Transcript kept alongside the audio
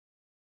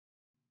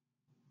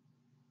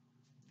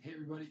Hey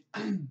everybody,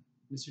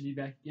 Mr. D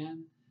back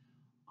again.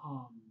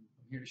 I'm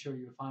here to show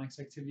you a phonics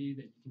activity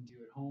that you can do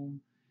at home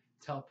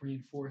to help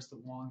reinforce the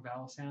long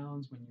vowel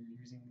sounds when you're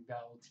using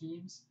vowel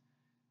teams.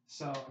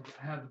 So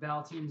I have the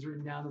vowel teams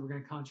written down that we're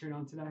going to concentrate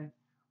on today.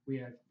 We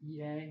have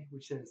EA,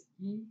 which says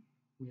E.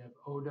 We have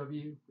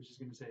OW, which is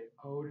going to say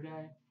O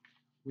today.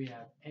 We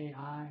have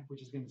AI,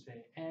 which is going to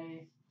say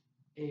A.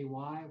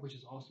 AY, which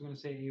is also going to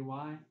say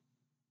AY.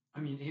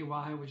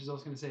 AY, which is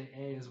also going to say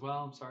A as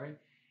well. I'm sorry.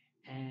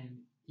 And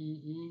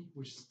EE,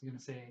 which is going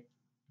to say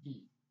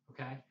E.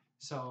 Okay?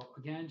 So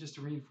again, just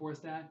to reinforce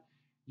that,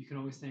 you can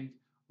always think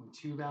when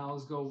two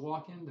vowels go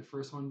walking, the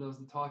first one does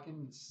the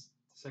talking, the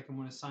second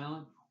one is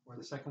silent, or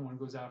the second one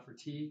goes out for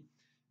T.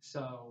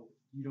 So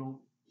you don't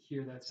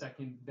hear that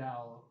second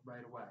vowel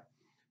right away.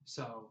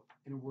 So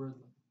in a word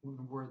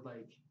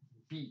like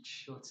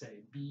beach, let's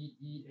say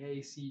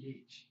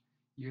B-E-A-C-H,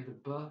 you hear the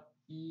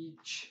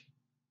B-E-Ch,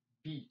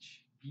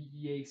 beach,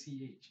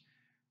 B-E-A-C-H.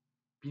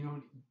 You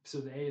know, so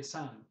the A is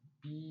silent.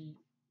 B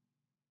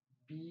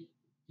E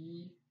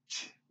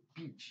Ch,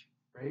 beach,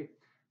 right?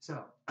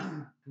 So,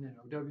 and then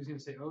OW is going to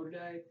say O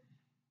today.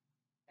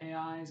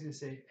 AI is going to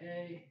say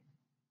A.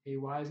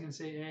 AY is going to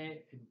say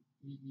A, and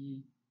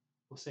EE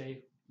will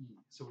say E.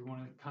 So we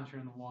want to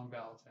concentrate on the long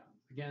vowel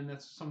sounds. Again,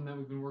 that's something that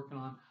we've been working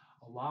on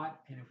a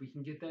lot, and if we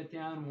can get that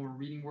down when we're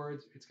reading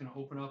words, it's going to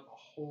open up a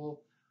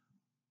whole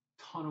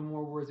ton of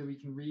more words that we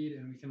can read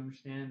and we can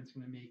understand. It's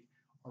going to make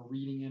our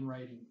reading and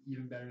writing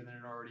even better than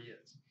it already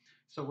is.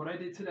 So what I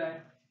did today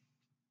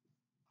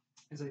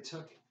is I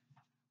took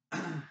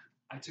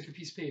a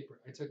piece of paper.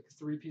 I took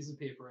 3 pieces of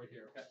paper right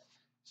here, okay?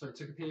 So I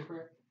took a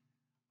paper,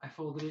 I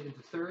folded it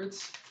into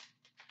thirds,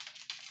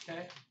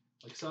 okay,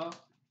 like so, and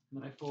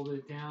then I folded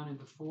it down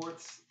into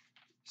fourths,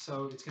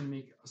 so it's going to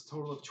make a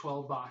total of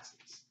 12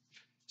 boxes.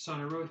 So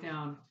I wrote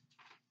down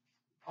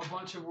a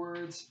bunch of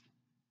words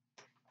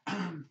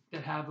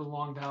that have the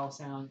long vowel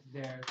sound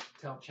there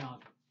to help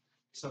challenge them.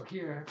 So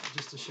here,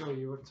 just to show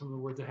you what some of the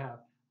words I have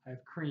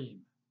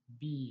cream,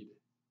 bead,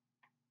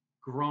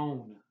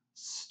 groan,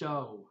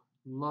 stow,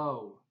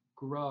 low,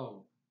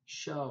 grow,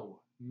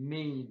 show,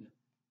 main,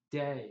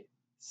 day,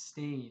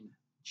 stain,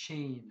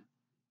 chain,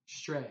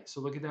 stray. So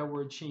look at that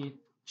word chain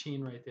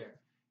right there.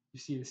 You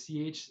see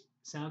the CH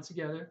sounds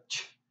together.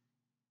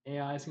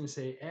 AI is going to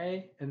say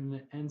A, and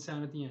the N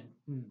sound at the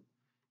end.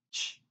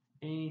 Ch,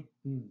 A,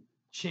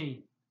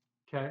 chain.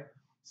 Okay?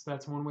 So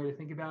that's one way to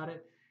think about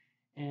it.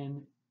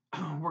 And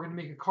we're going to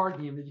make a card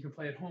game that you can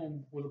play at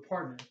home with a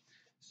partner.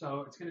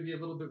 So it's going to be a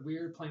little bit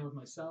weird playing with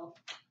myself,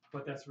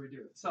 but that's where we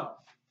do it. So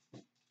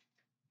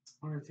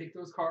I'm going to take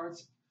those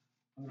cards,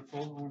 I'm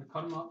going to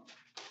cut them up.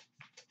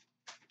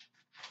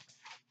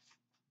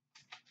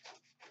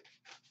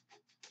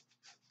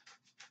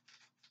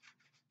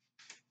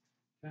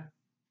 Okay.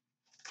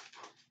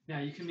 Now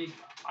you can make,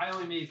 I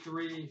only made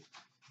 3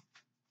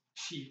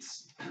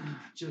 sheets,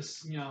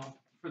 just,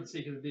 for the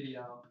sake of the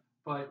video,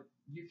 but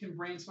you can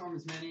brainstorm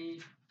as many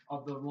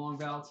of the long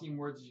vowel team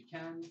words as you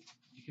can.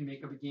 You can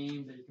make up a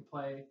game that you can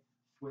play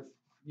with,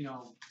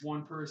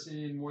 one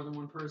person, more than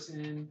one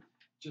person,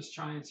 just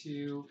trying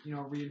to,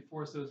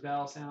 reinforce those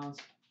vowel sounds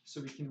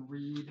so we can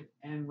read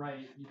and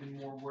write even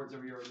more words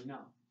that we already know.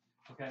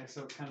 Okay,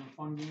 so it's kind of a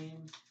fun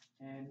game,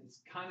 and it's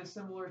kind of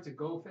similar to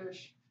Go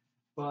Fish,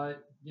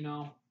 but,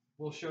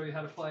 we'll show you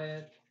how to play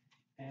it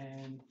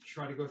and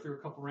try to go through a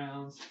couple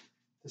rounds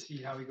to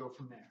see how we go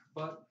from there.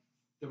 But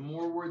the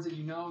more words that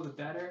you know, the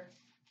better.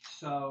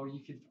 So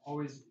you could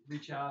always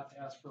reach out to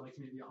ask for like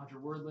maybe a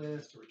 100-word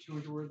list or a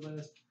 200-word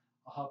list.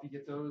 I'll help you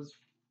get those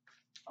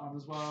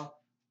as well.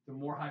 The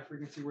more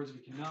high-frequency words we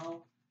can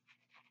know,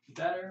 the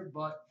better.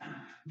 But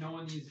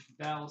knowing these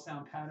vowel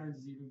sound patterns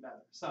is even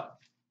better. So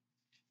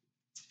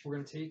we're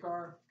going to take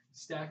our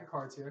stack of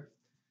cards here.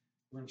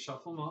 We're going to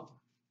shuffle them up.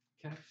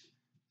 Okay.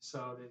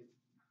 So they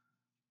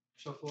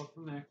shuffle up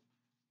from there.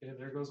 Okay,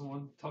 there goes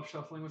one. Tough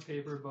shuffling with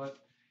paper, but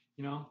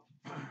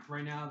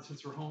right now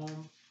since we're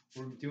home,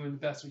 we're doing the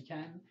best we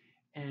can,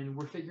 and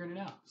we're figuring it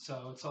out.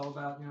 So it's all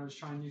about just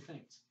trying new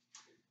things.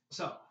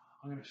 So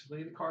I'm going to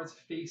lay the cards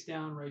face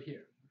down right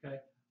here. Okay,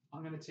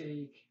 I'm going to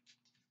take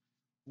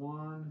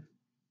 1,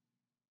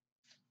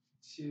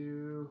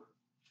 2,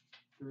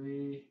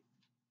 3,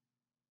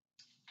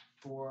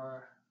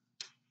 4,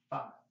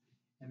 5.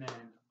 And then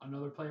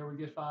another player would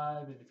get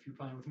 5, and if you're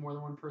playing with more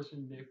than one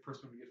person, the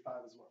person would get 5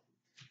 as well.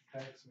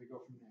 Okay, so we go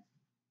from there.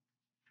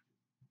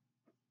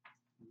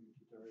 I'm going to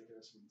keep that right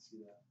there so you can see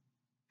that.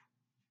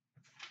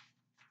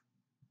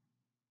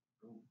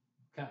 Boom.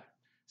 Okay,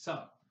 so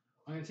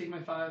I'm going to take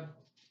my 5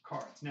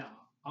 cards. Now,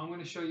 I'm going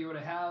to show you what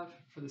I have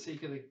for the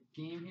sake of the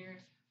game here,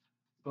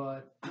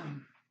 but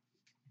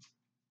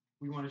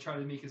we want to try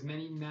to make as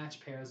many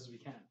match pairs as we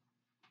can.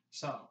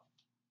 So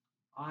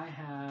I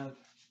have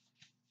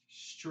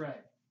stray.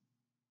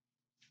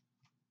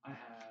 I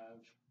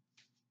have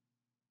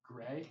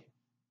gray.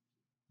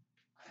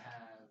 I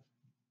have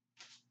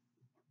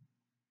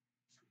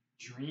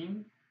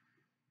dream.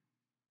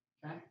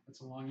 Okay, that's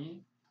a long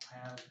E.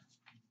 I have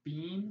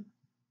beam,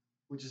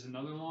 which is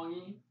another long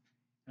E.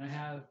 And I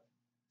have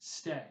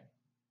stay.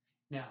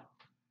 Now,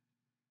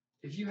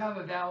 if you have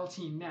a vowel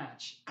team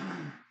match,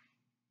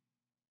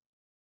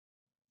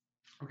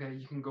 okay,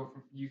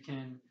 you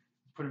can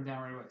put them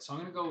down right away. So I'm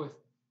going to go with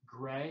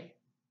gray.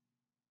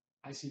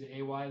 I see the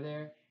AY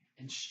there,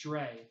 and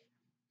stray.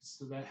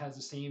 So that has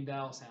the same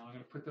vowel sound. I'm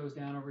going to put those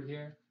down over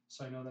here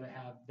so I know that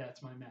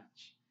that's my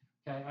match.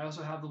 Okay, I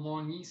also have the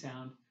long E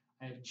sound.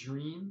 I have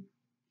dream,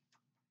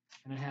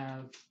 and I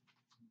have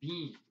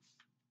beam.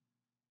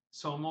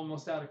 So I'm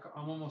almost out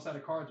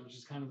of cards, which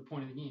is kind of the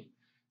point of the game.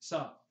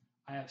 So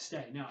I have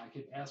stay. Now I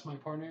could ask my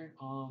partner,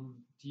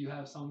 do you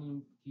have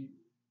something?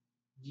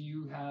 Do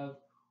you have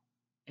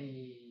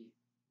a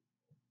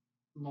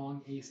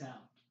long A sound?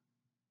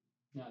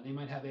 Now they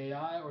might have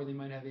AI or they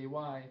might have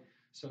AY,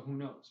 so who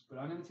knows? But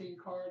I'm gonna take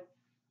a card,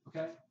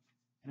 okay?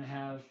 And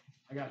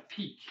I got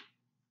peak.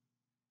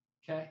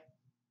 Okay?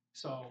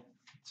 So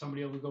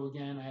somebody will go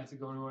again, I have to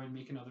go to and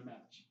make another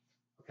match.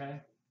 Okay?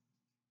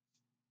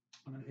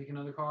 I'm gonna take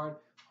another card.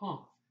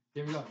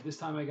 There we go. This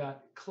time I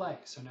got clay,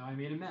 so now I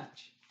made a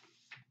match.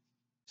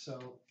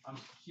 So I'm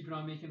keeping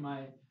on making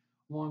my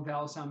long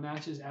vowel sound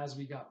matches as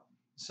we go.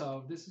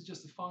 So this is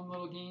just a fun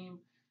little game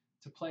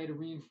to play to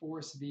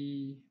reinforce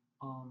the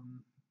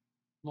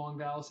long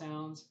vowel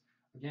sounds.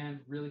 Again,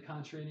 really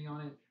concentrating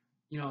on it.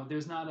 You know,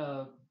 there's not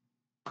a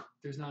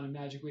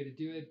magic way to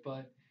do it,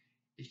 but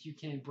if you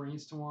can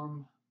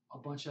brainstorm a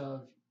bunch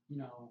of, you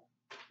know,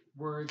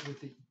 words with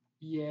the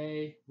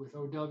EA, with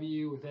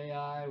OW, with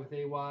AI, with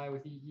AY,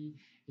 with EE,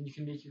 and you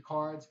can make your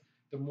cards.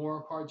 The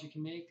more cards you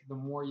can make, the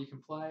more you can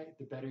play,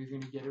 the better you're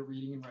going to get at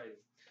reading and writing.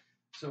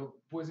 So,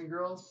 boys and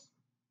girls,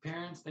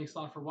 parents, thanks a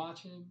lot for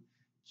watching.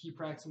 Keep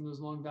practicing those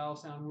long vowel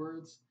sound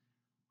words.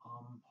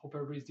 Hope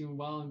everybody's doing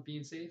well and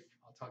being safe.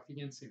 I'll talk to you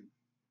again soon.